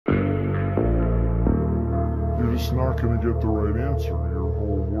just not going to get the right answer. Your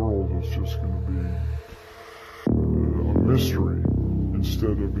whole world is just going to be a mystery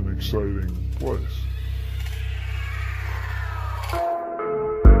instead of an exciting place.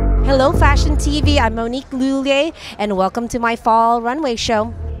 Hello Fashion TV, I'm Monique Lhuillier and welcome to my fall runway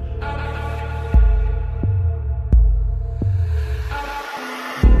show.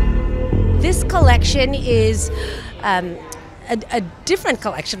 This collection is a different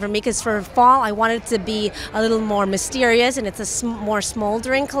collection for me because for fall I wanted it to be a little more mysterious, and it's a more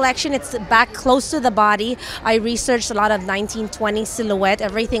smoldering collection. It's back close to the body. I researched a lot of 1920s silhouette.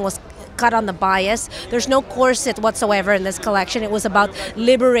 Everything was cut on the bias. There's no corset whatsoever in this collection. It was about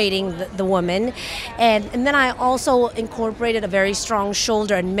liberating the woman. And then I also incorporated a very strong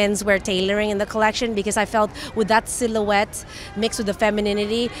shoulder and menswear tailoring in the collection because I felt with that silhouette mixed with the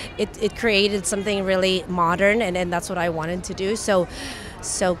femininity, it created something really modern, and that's what I wanted to do. So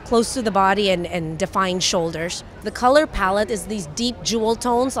close to the body and defined shoulders. The color palette is these deep jewel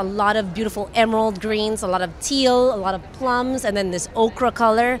tones, a lot of beautiful emerald greens, a lot of teal, a lot of plums, and then this ochre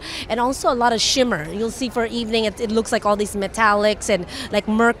color, and also a lot of shimmer. You'll see for evening it looks like all these metallics and like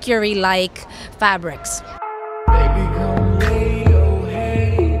mercury-like fabrics. Baby, come lay your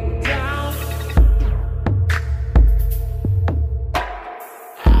head down.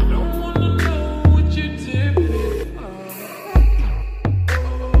 I don't wanna know what you're tipping on.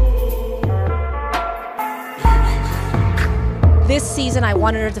 This season I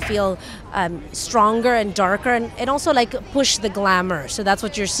wanted her to feel stronger and darker, and also like push the glamour. So that's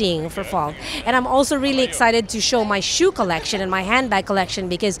what you're seeing for fall. And I'm also really excited to show my shoe collection and my handbag collection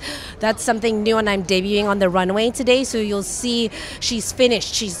because that's something new and I'm debuting on the runway today. So you'll see she's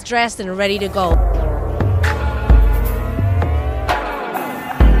finished, she's dressed and ready to go.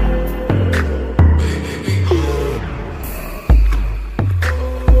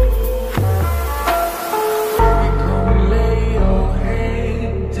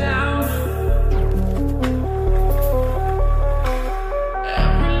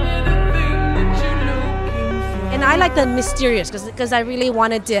 I like the mysterious because I really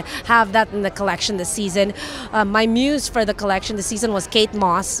wanted to have that in the collection this season. My muse for the collection this season was Kate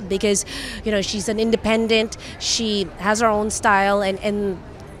Moss because, you know, she's an independent, she has her own style, and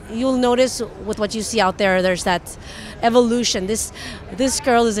you'll notice with what you see out there, there's that evolution. This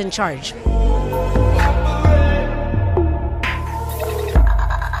girl is in charge.